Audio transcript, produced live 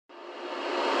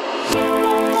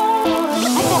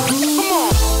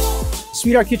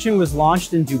Sweetheart Kitchen was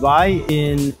launched in Dubai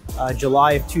in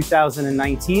July of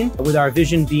 2019, with our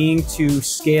vision being to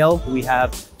scale. We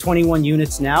have 21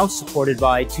 units now, supported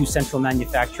by 2 central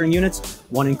manufacturing units,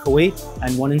 one in Kuwait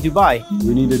and one in Dubai.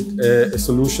 We needed a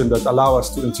solution that allow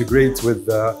us to integrate with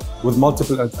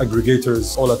multiple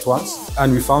aggregators all at once,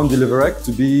 and we found Deliverect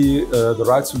to be the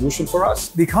right solution for us.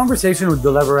 The conversation with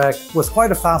Deliverect was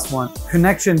quite a fast one.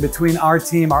 Connection between our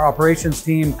team, our operations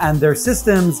team, and their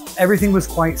systems, everything was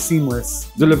quite seamless.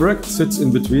 Deliverect sits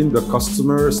in between the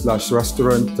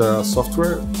customer/restaurant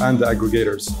software and the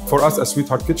aggregators. For us as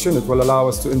Sweetheart Kitchen, it will allow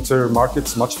us to enter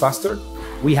markets much faster.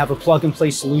 We have a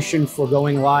plug-and-play solution for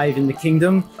going live in the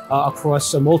kingdom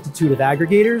across a multitude of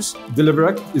aggregators.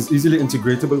 Deliverect is easily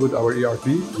integratable with our ERP.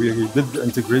 We did the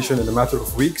integration in a matter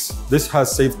of weeks. This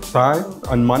has saved time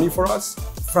and money for us.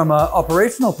 From an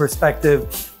operational perspective,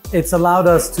 it's allowed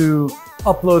us to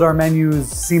upload our menus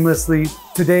seamlessly.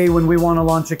 Today, when we want to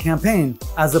launch a campaign,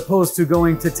 as opposed to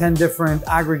going to 10 different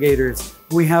aggregators,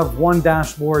 we have one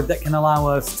dashboard that can allow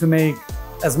us to make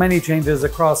as many changes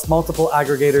across multiple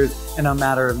aggregators in a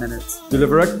matter of minutes.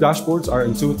 Deliverect dashboards are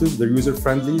intuitive, they're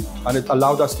user-friendly, and it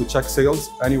allowed us to check sales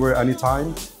anywhere,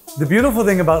 anytime. The beautiful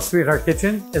thing about Sweetheart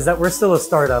Kitchen is that we're still a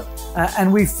startup,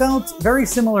 and we felt very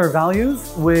similar values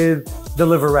with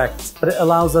Deliverect, but it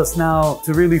allows us now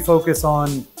to really focus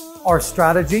on our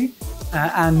strategy,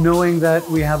 and knowing that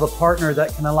we have a partner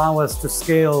that can allow us to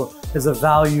scale is a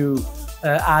value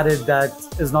added that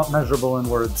is not measurable in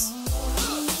words.